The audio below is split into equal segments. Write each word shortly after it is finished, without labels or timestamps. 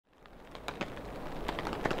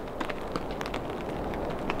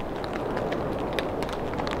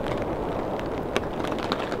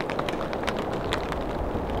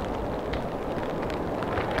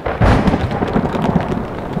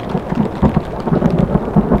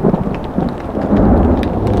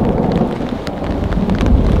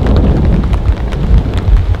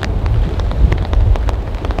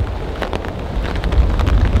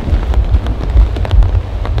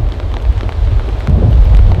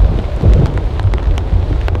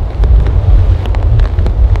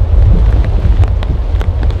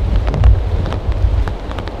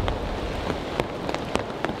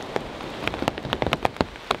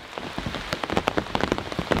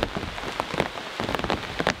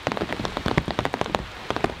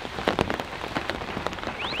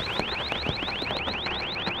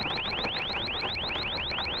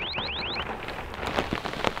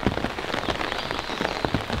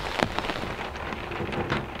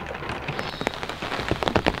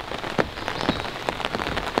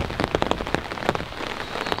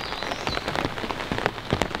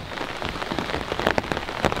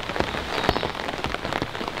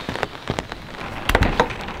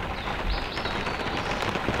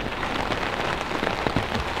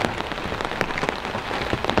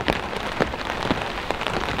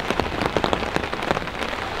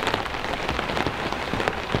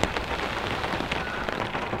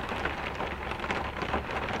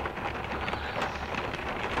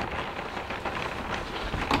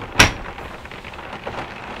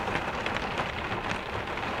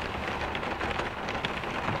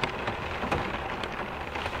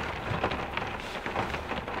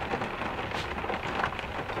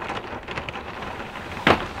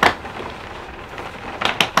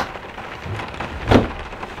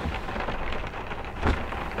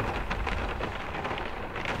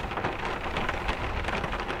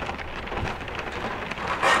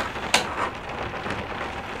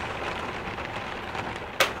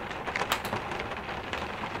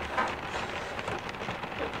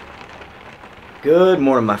Good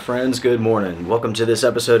morning, my friends. Good morning. Welcome to this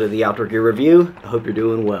episode of the Outdoor Gear Review. I hope you're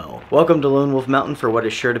doing well. Welcome to Lone Wolf Mountain for what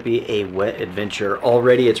is sure to be a wet adventure.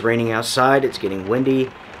 Already it's raining outside, it's getting windy,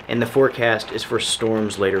 and the forecast is for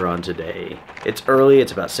storms later on today. It's early,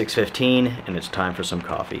 it's about 6:15, and it's time for some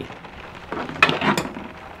coffee.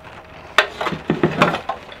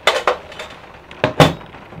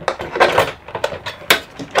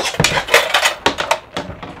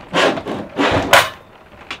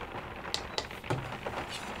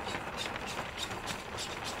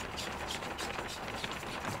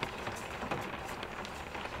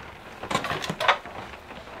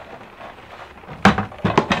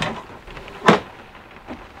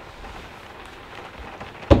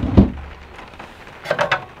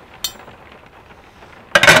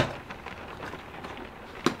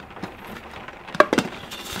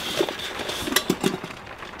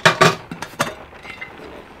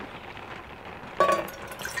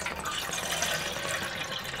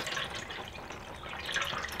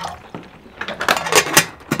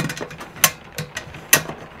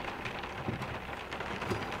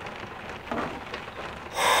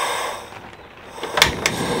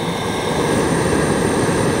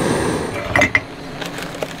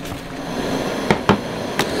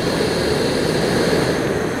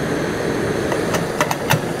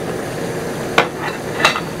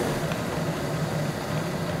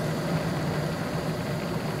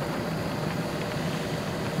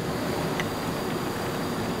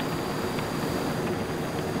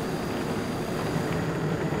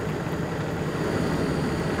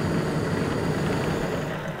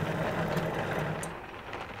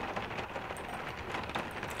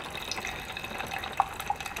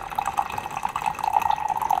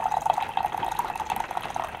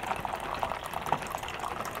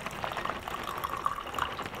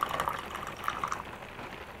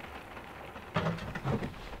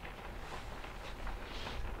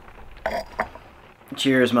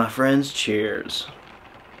 Cheers, my friends, cheers.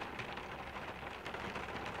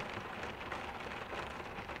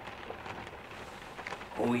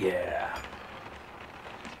 Oh yeah.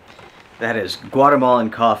 That is Guatemalan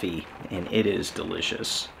coffee, and it is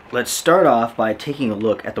delicious. Let's start off by taking a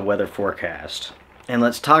look at the weather forecast. And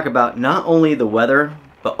let's talk about not only the weather,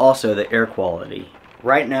 but also the air quality.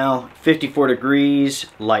 Right now, 54 degrees,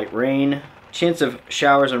 light rain. Chance of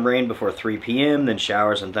showers and rain before 3 p.m., then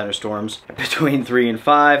showers and thunderstorms between 3 and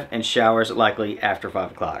 5, and showers likely after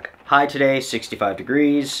 5 o'clock. High today, 65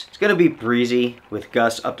 degrees. It's going to be breezy with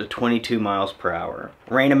gusts up to 22 miles per hour.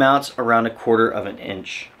 Rain amounts around 1/4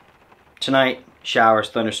 inch. Tonight, showers,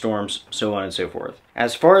 thunderstorms, so on and so forth.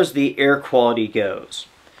 As far as the air quality goes,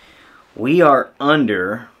 we are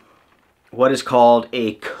under what is called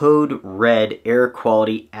a Code Red Air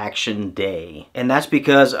Quality Action Day. And that's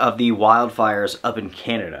because of the wildfires up in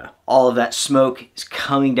Canada. All of that smoke is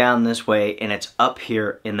coming down this way, and it's up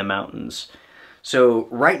here in the mountains. So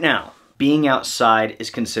right now, being outside is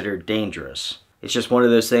considered dangerous. It's just one of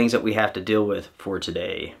those things that we have to deal with for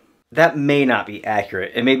today. That may not be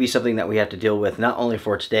accurate. It may be something that we have to deal with not only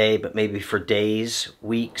for today, but maybe for days,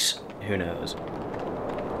 weeks, who knows.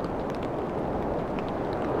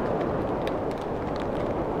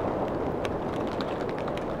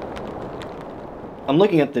 I'm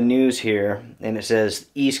looking at the news here, and it says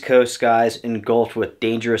East Coast skies engulfed with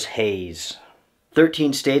dangerous haze.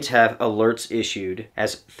 13 states have alerts issued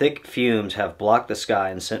as thick fumes have blocked the sky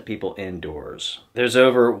and sent people indoors. There's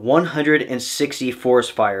over 160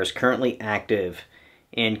 forest fires currently active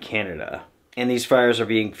in Canada, and these fires are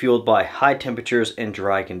being fueled by high temperatures and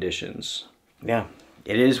dry conditions. Yeah,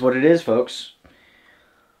 it is what it is, folks.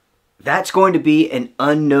 That's going to be an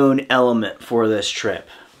unknown element for this trip.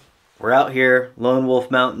 We're out here, Lone Wolf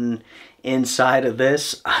Mountain, inside of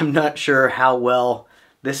this. I'm not sure how well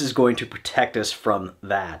this is going to protect us from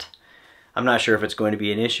that. I'm not sure if it's going to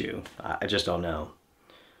be an issue. I just don't know.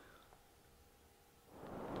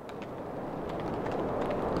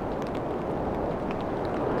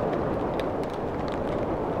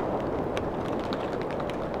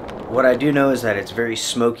 What I do know is that it's very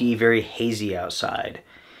smoky, very hazy outside.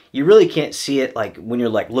 You really can't see it like when you're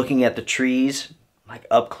like looking at the trees, like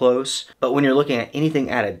up close, but when you're looking at anything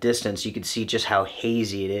at a distance, you can see just how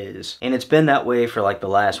hazy it is. And it's been that way for like the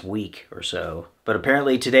last week or so. But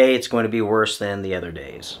apparently today it's going to be worse than the other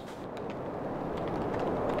days.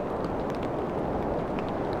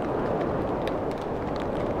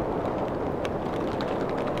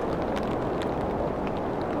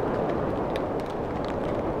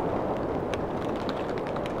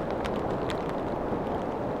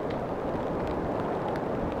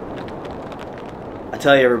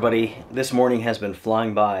 tell you everybody, this morning has been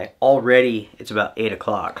flying by. Already it's about 8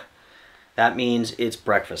 o'clock. that means it's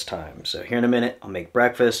breakfast time. So here in a minute, I'll make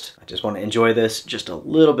breakfast. I just want to enjoy this just a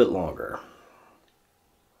little bit longer.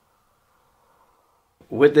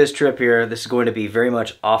 With this trip here, this is going to be very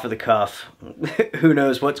much off of the cuff. Who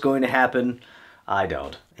knows what's going to happen? I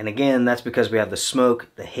don't. And again, that's because we have the smoke,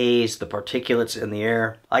 the haze, the particulates in the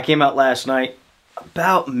air. I came out last night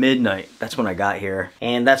about midnight. That's when I got here.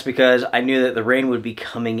 And that's because I knew that the rain would be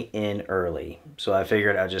coming in early. So I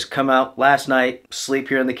figured I'd just come out last night, sleep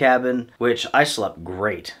here in the cabin, which I slept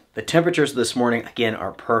great. The temperatures this morning, again,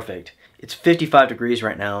 are perfect. It's 55 degrees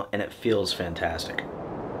right now, and it feels fantastic.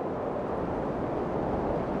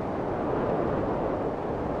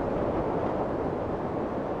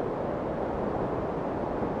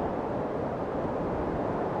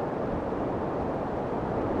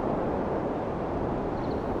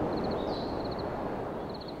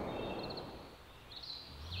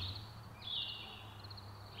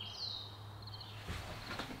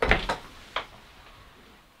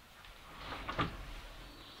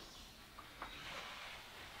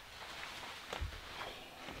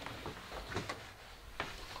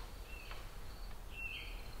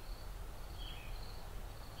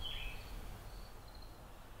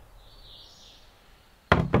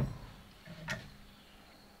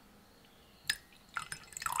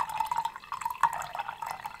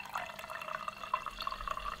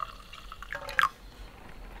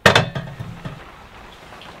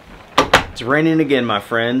 It's raining again, my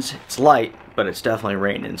friends. It's light, but it's definitely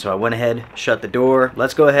raining. So I went ahead, shut the door.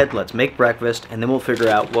 Let's go ahead, let's make breakfast, and then we'll figure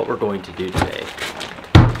out what we're going to do today.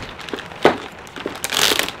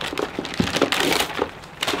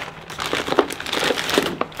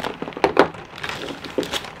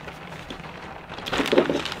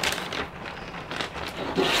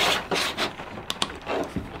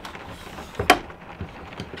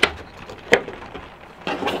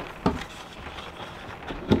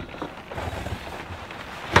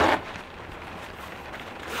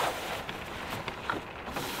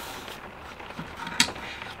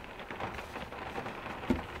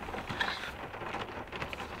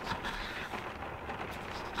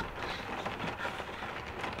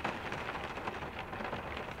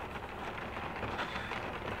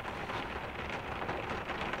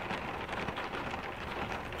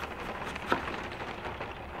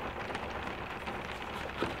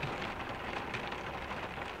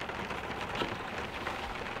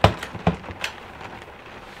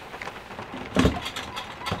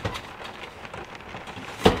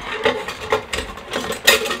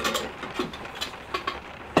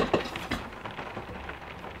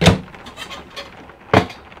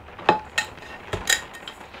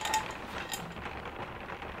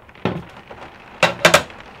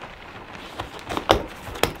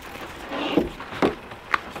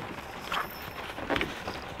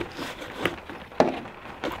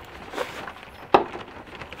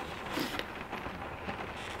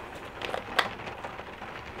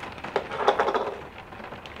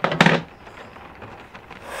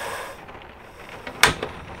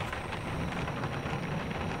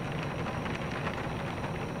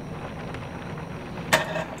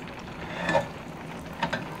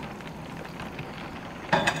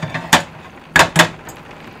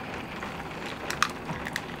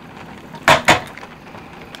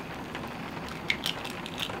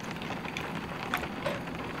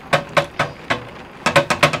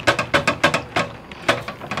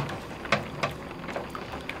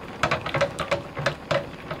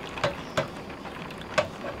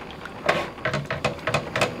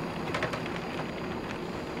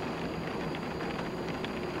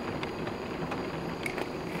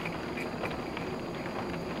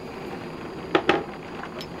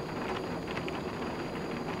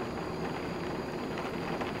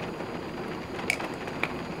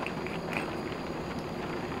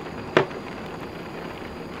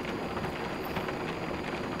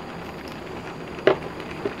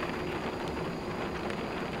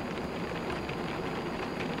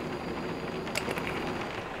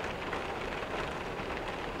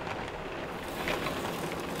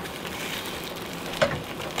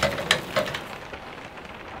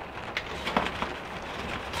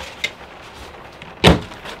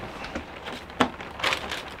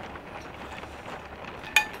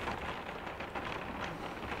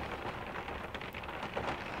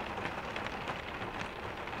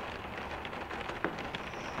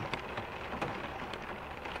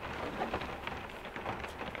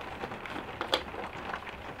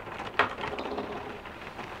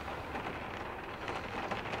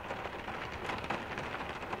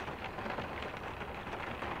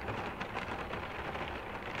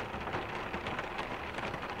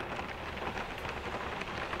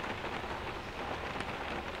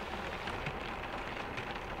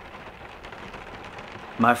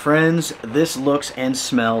 My friends, this looks and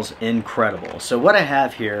smells incredible. So what I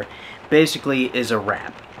have here basically is a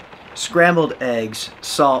wrap. Scrambled eggs,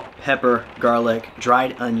 salt, pepper, garlic,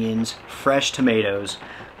 dried onions, fresh tomatoes,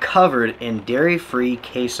 covered in dairy-free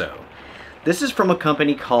queso. This is from a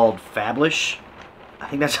company called Fablish. I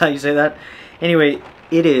think that's how you say that. Anyway,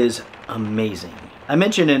 it is amazing. I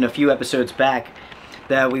mentioned in a few episodes back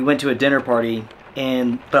that we went to a dinner party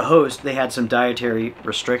and the host, they had some dietary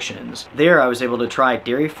restrictions. There I was able to try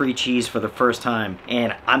dairy-free cheese for the first time,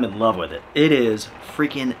 and I'm in love with it. It is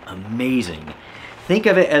freaking amazing. Think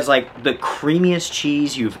of it as like the creamiest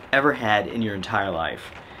cheese you've ever had in your entire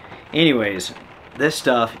life. Anyways, this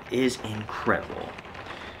stuff is incredible.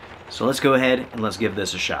 So let's go ahead and let's give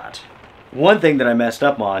this a shot. One thing that I messed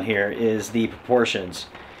up on here is the proportions.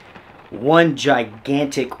 One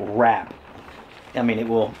gigantic wrap. I mean, it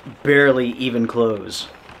will barely even close.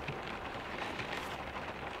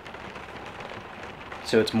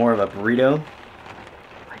 So it's more of a burrito,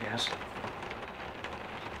 I guess.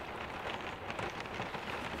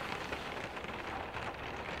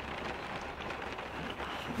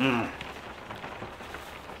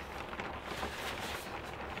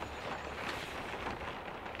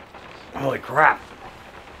 Holy crap.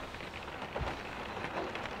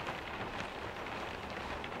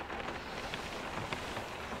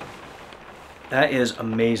 That is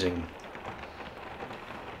amazing.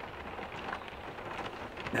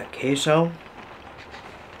 That queso,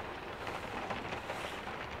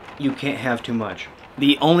 you can't have too much.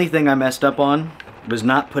 The only thing I messed up on was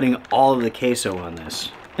not putting all of the queso on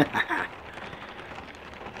this.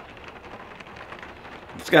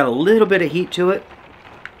 It's got a little bit of heat to it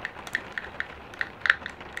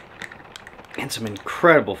and some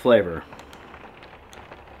incredible flavor.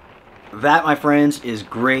 That, my friends, is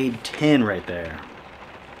grade 10 right there.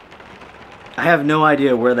 I have no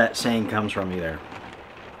idea where that saying comes from either.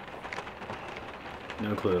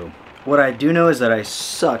 No clue. What I do know is that I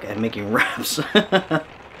suck at making wraps.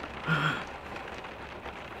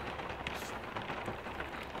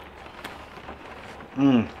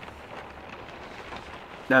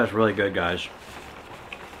 That is really good, guys.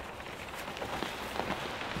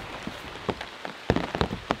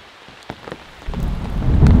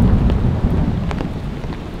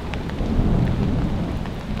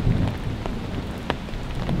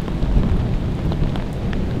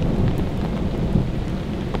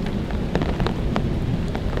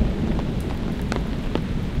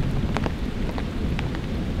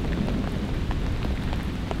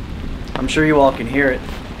 I'm sure you all can hear it.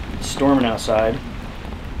 It's storming outside.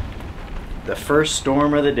 The first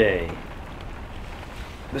storm of the day.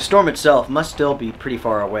 The storm itself must still be pretty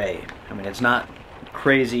far away. I mean, it's not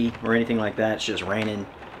crazy or anything like that. It's just raining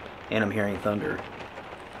and I'm hearing thunder.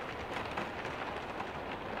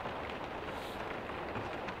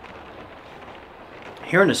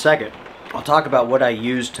 Here in a second, I'll talk about what I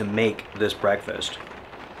used to make this breakfast,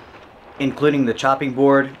 including the chopping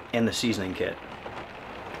board and the seasoning kit.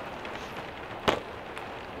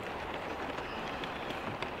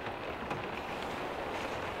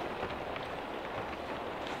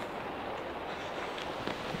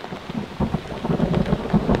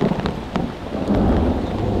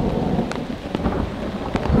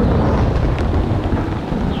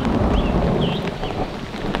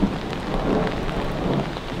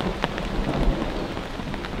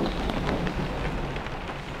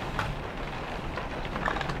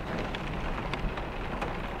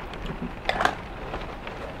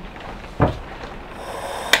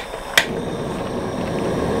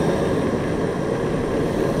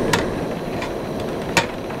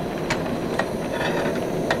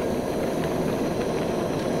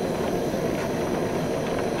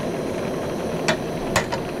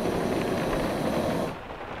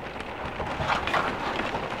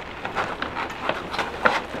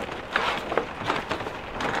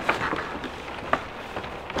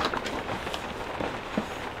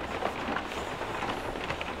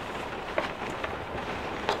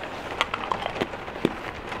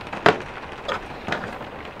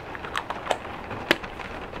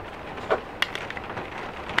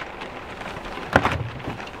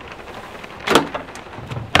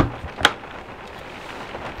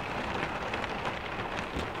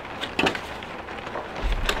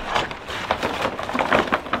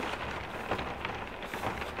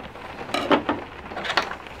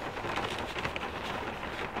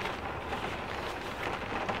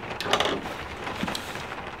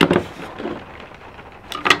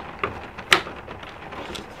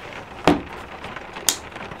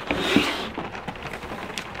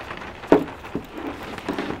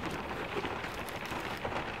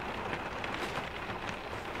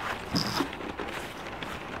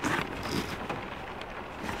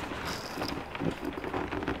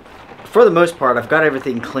 for the most part, I've got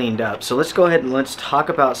everything cleaned up. So let's go ahead and let's talk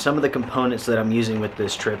about some of the components that I'm using with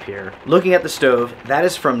this trip here. Looking at the stove, that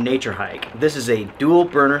is from Nature Hike. This is a dual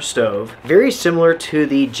burner stove, very similar to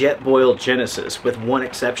the Jetboil Genesis, with one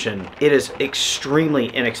exception. It is extremely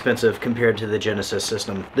inexpensive compared to the Genesis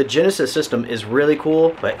system. The Genesis system is really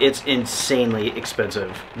cool, but it's insanely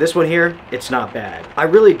expensive. This one here, it's not bad. I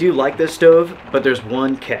really do like this stove, but there's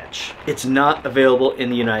one catch. It's not available in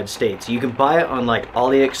the United States. You can buy it on like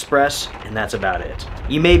AliExpress, and that's about it.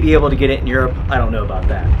 You may be able to get it in Europe, I don't know about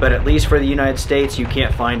that. But at least for the United States, you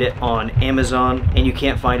can't find it on Amazon, and you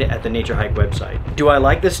can't find it at the Nature Hike website. Do I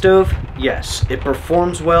like this stove? Yes, it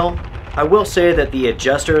performs well. I will say that the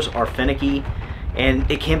adjusters are finicky, and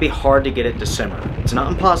it can be hard to get it to simmer. It's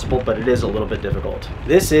not impossible, but it is a little bit difficult.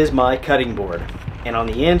 This is my cutting board, and on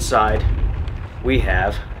the inside, we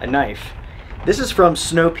have a knife. This is from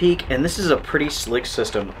Snow Peak, and this is a pretty slick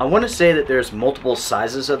system. I want to say that there's multiple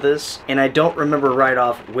sizes of this, and I don't remember right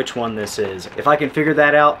off which one this is. If I can figure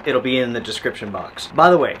that out, it'll be in the description box.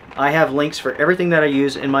 By the way, I have links for everything that I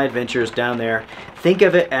use in my adventures down there. Think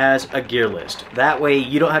of it as a gear list. That way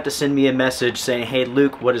you don't have to send me a message saying, hey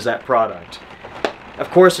Luke, what is that product?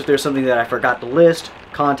 Of course, if there's something that I forgot to list,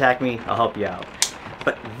 contact me, I'll help you out.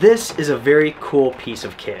 But this is a very cool piece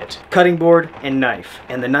of kit. Cutting board and knife.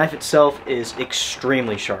 And the knife itself is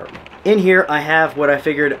extremely sharp. In here I have what I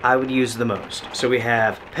figured I would use the most. So we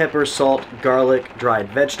have pepper, salt, garlic, dried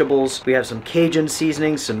vegetables. We have some Cajun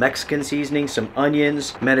seasoning, some Mexican seasoning, some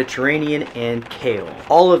onions, Mediterranean, and kale.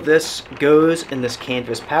 All of this goes in this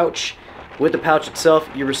canvas pouch. With the pouch itself,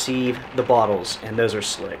 you receive the bottles, and those are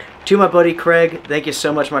slick. To my buddy Craig, thank you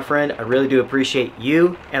so much, my friend. I really do appreciate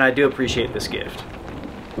you, and I do appreciate this gift.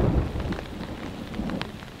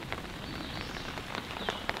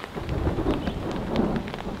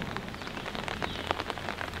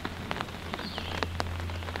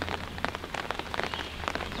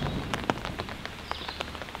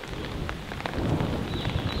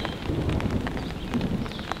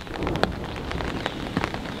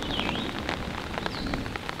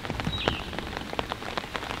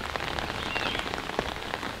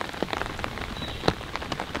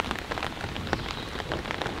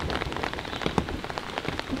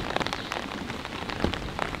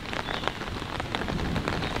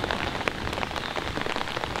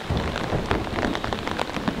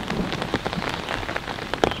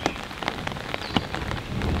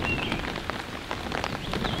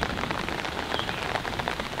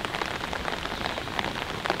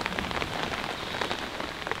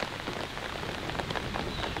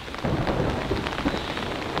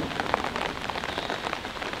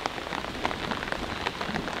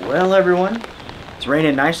 Well, everyone, it's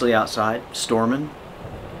raining nicely outside, storming,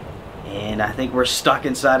 and I think we're stuck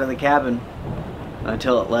inside of the cabin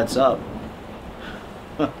until it lets up.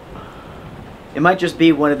 It might just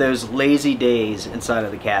be one of those lazy days inside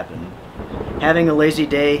of the cabin. Having a lazy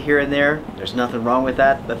day here and there, there's nothing wrong with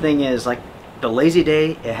that. The thing is, like, the lazy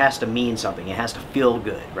day, it has to mean something. It has to feel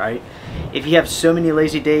good, right? If you have so many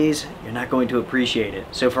lazy days, you're not going to appreciate it.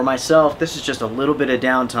 So for myself, this is just a little bit of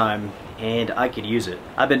downtime, and I could use it.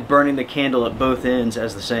 I've been burning the candle at both ends,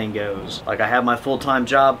 as the saying goes. Like, I have my full-time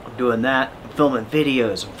job, I'm doing that. I'm filming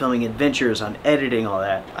videos, I'm filming adventures, I'm editing all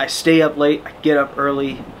that. I stay up late, I get up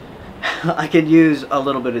early. I could use a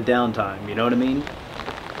little bit of downtime, you know what I mean?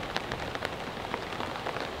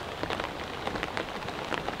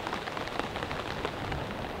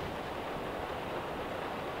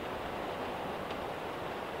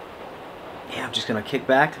 Yeah, I'm just gonna kick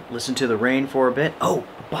back, listen to the rain for a bit. Oh,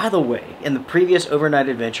 by the way, in the previous overnight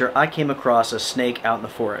adventure, I came across a snake out in the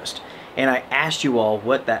forest, and I asked you all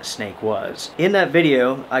what that snake was. In that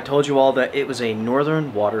video, I told you all that it was a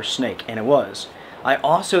northern water snake, and it was. I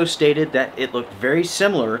also stated that it looked very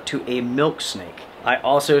similar to a milk snake. I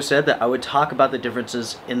also said that I would talk about the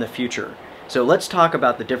differences in the future. So let's talk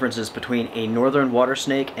about the differences between a northern water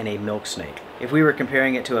snake and a milk snake. If we were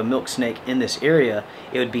comparing it to a milk snake in this area,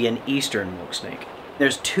 it would be an eastern milk snake.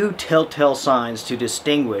 There's two telltale signs to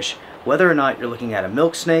distinguish whether or not you're looking at a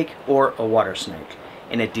milk snake or a water snake,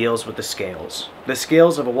 and it deals with the scales. The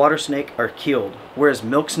scales of a water snake are keeled, whereas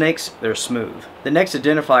milk snakes, they're smooth. The next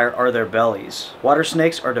identifier are their bellies. Water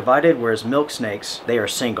snakes are divided, whereas milk snakes, they are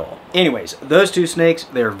single. Anyways, those two snakes,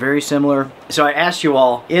 they're very similar. So I asked you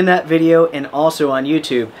all in that video and also on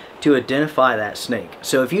YouTube to identify that snake.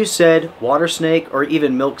 So if you said water snake or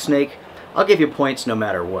even milk snake, I'll give you points no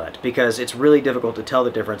matter what, because it's really difficult to tell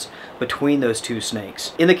the difference between those two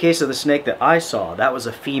snakes. In the case of the snake that I saw, that was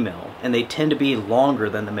a female, and they tend to be longer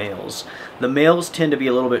than the males. The males tend to be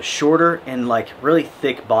a little bit shorter and like really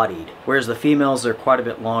thick bodied, whereas the females, they're quite a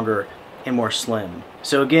bit longer and more slim.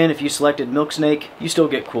 So again, if you selected Milk Snake, you still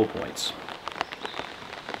get cool points.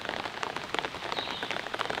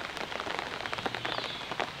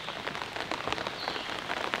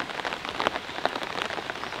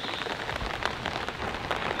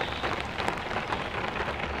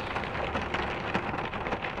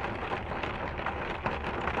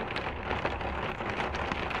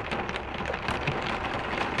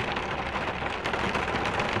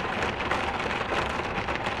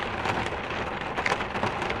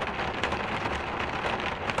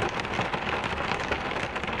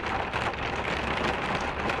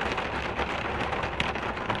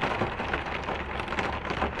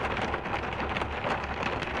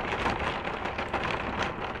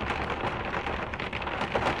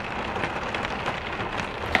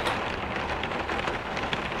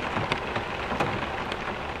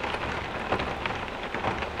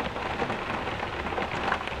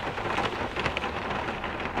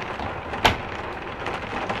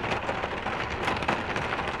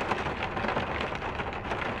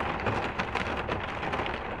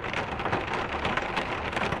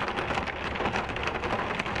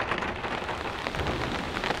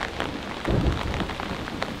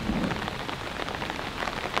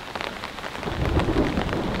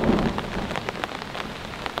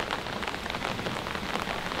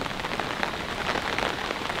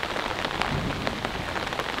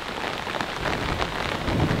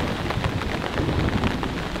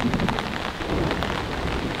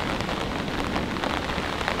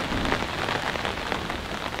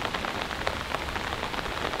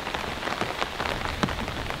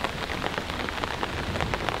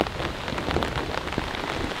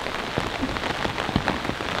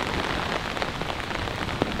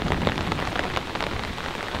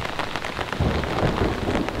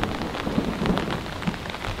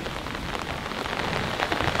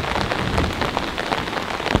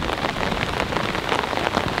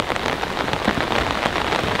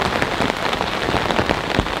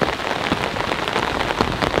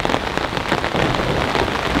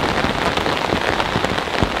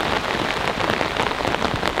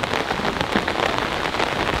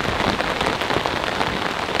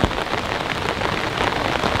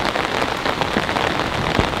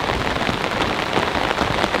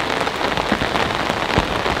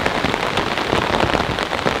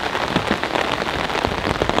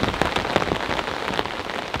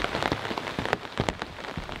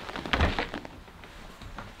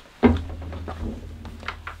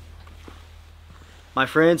 My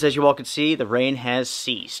friends, as you all can see, the rain has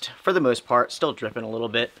ceased. For the most part, still dripping a little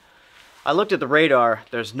bit. I looked at the radar,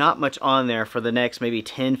 there's not much on there for the next maybe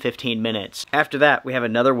 10-15 minutes. After that, we have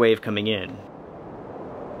another wave coming in.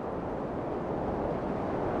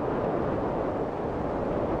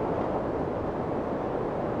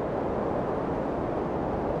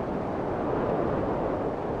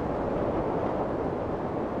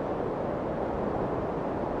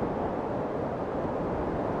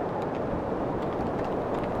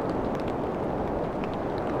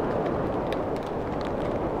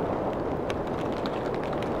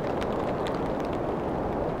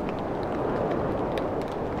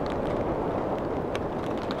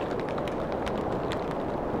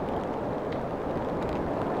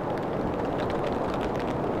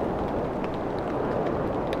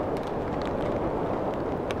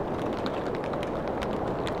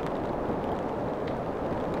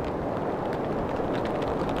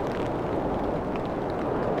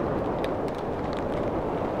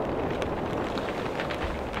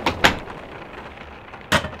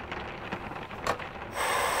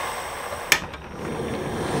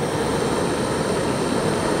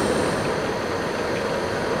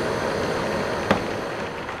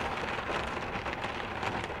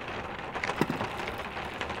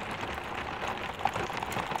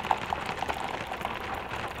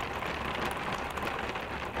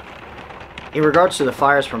 In regards to the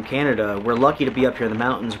fires from Canada, we're lucky to be up here in the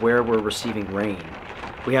mountains where we're receiving rain.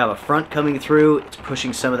 We have a front coming through, it's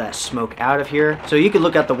pushing some of that smoke out of here. So you can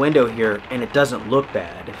look out the window here and it doesn't look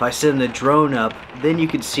bad. If I send the drone up, then you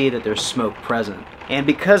can see that there's smoke present. And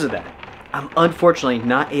because of that, I'm unfortunately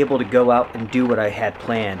not able to go out and do what I had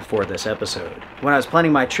planned for this episode. When I was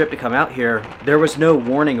planning my trip to come out here, there was no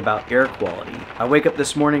warning about air quality. I wake up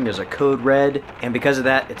this morning, there's a code red, and because of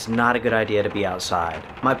that, it's not a good idea to be outside.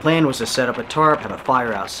 My plan was to set up a tarp, have a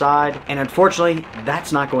fire outside, and unfortunately,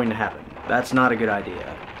 that's not going to happen. That's not a good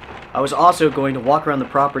idea. I was also going to walk around the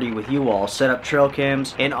property with you all, set up trail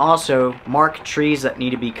cams, and also mark trees that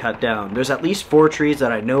need to be cut down. There's at least 4 trees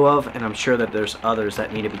that I know of, and I'm sure that there's others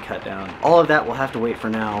that need to be cut down. All of that will have to wait for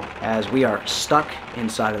now, as we are stuck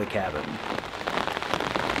inside of the cabin.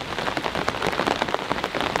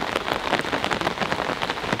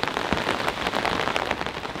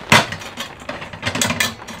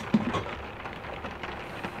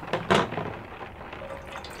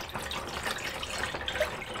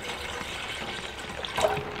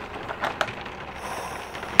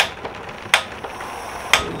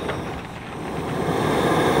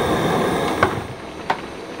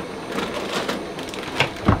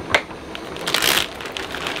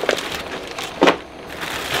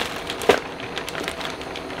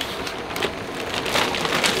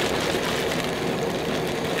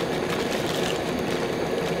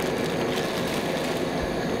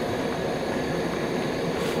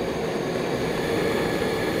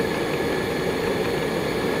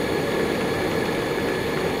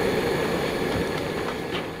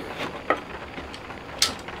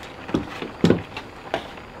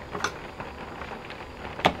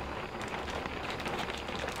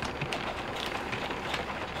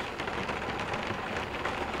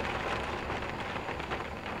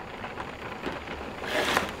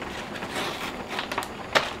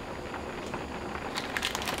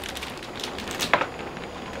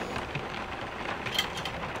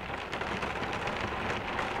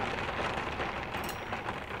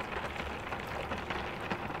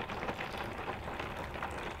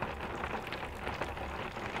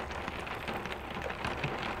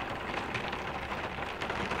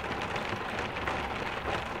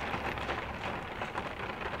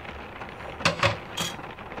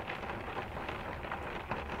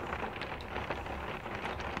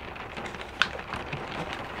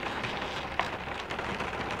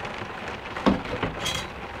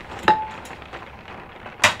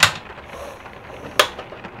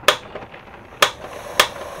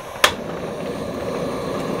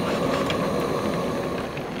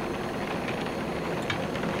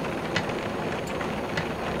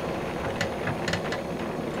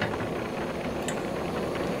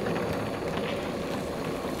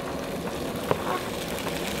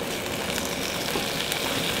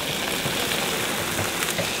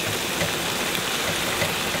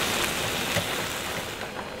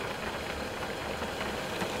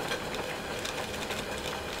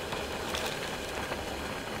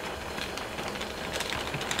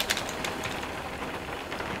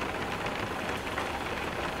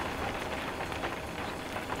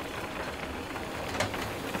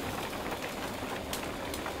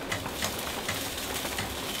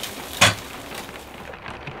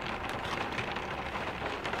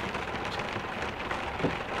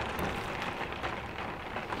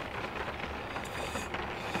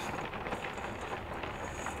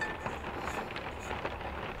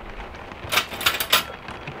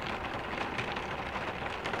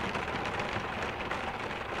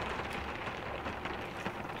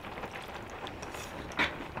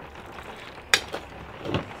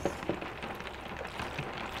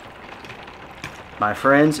 My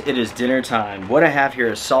friends, it is dinner time. What I have here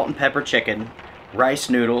is salt and pepper chicken,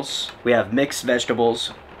 rice noodles, we have mixed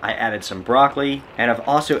vegetables, I added some broccoli, and I've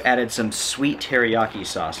also added some sweet teriyaki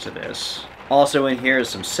sauce to this. Also in here is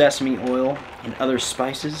some sesame oil and other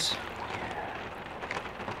spices.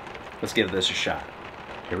 Let's give this a shot.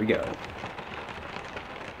 Here we go.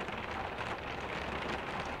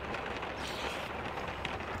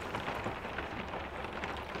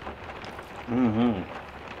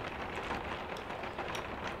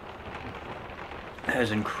 That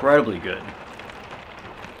is incredibly good.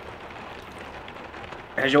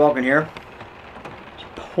 As you walk in here, it's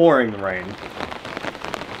pouring rain.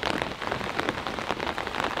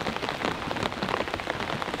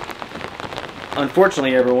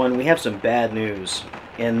 Unfortunately, everyone, we have some bad news,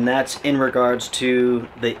 and that's in regards to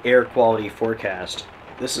the air quality forecast.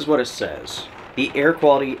 This is what it says. The air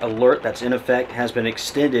quality alert that's in effect has been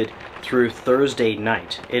extended through Thursday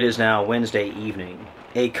night. It is now Wednesday evening.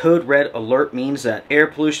 A code red alert means that air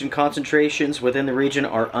pollution concentrations within the region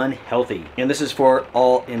are unhealthy, and this is for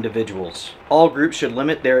all individuals. All groups should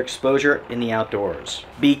limit their exposure in the outdoors.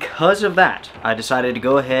 Because of that, I decided to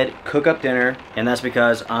go ahead, cook up dinner, and that's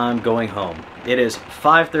because I'm going home. It is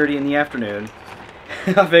 5:30 in the afternoon.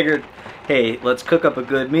 I figured, hey, let's cook up a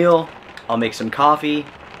good meal, I'll make some coffee,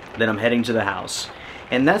 then I'm heading to the house.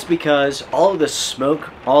 And that's because all of the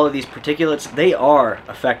smoke, all of these particulates, they are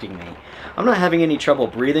affecting me. I'm not having any trouble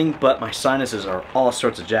breathing, but my sinuses are all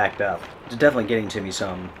sorts of jacked up. It's definitely getting to me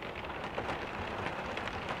some.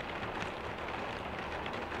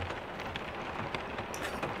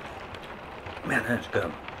 Man, that's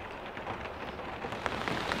good.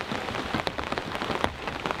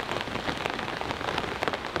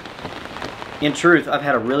 In truth, I've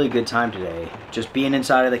had a really good time today. Just being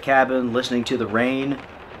inside of the cabin, listening to the rain,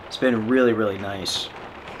 it's been really, really nice.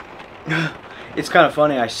 It's kind of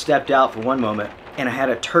funny, I stepped out for one moment and I had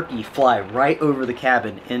a turkey fly right over the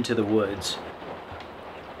cabin into the woods.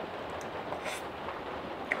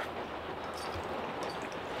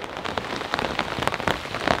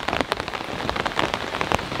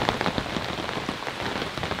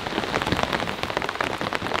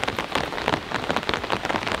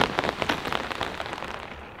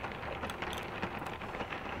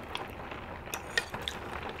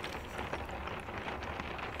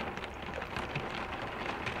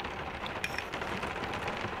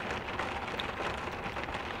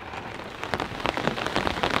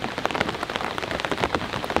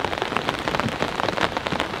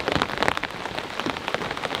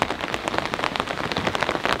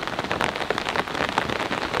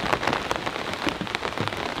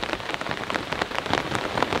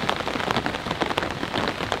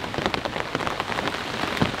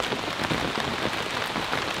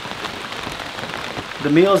 The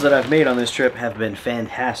meals that I've made on this trip have been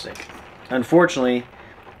fantastic. Unfortunately,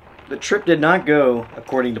 the trip did not go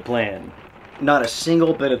according to plan. Not a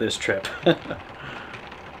single bit of this trip.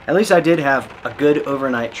 At least I did have a good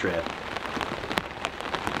overnight trip.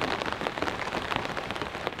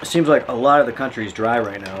 It seems like a lot of the country is dry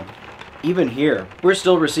right now. Even here, we're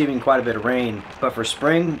still receiving quite a bit of rain, but for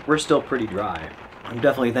spring, we're still pretty dry. I'm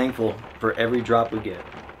definitely thankful for every drop we get.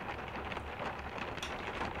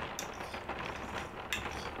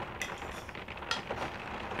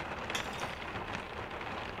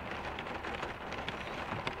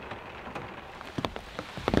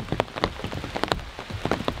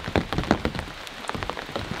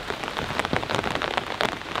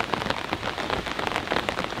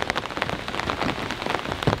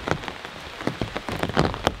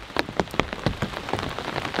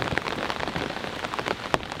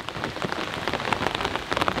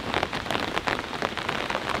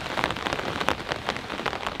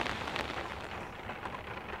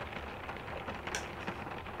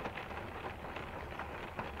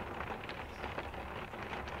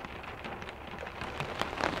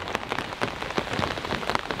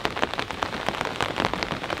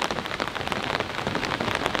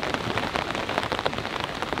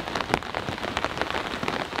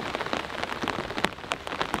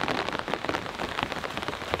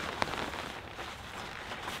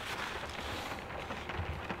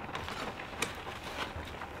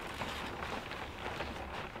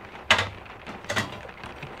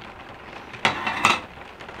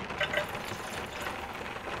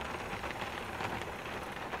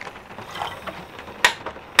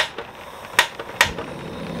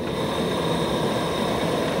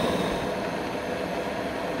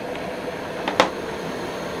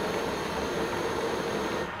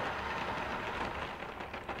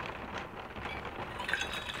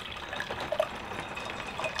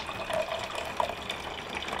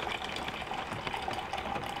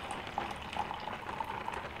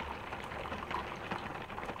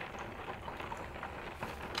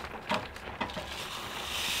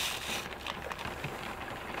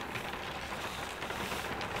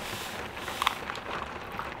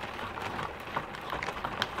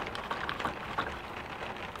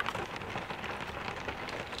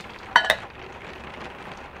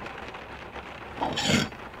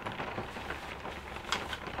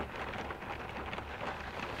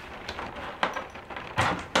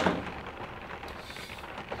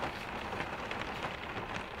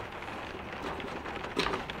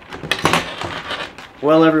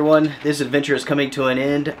 Well everyone, this adventure is coming to an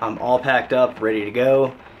end. I'm all packed up, ready to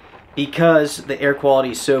go. Because the air quality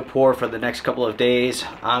is so poor for the next couple of days,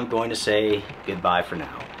 I'm going to say goodbye for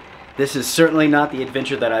now. This is certainly not the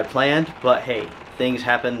adventure that I planned, but hey, things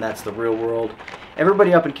happen, that's the real world.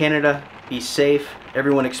 Everybody up in Canada, be safe.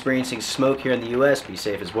 Everyone experiencing smoke here in the US, be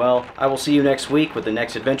safe as well. I will see you next week with the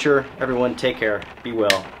next adventure. Everyone take care, be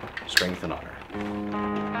well, strength and honor.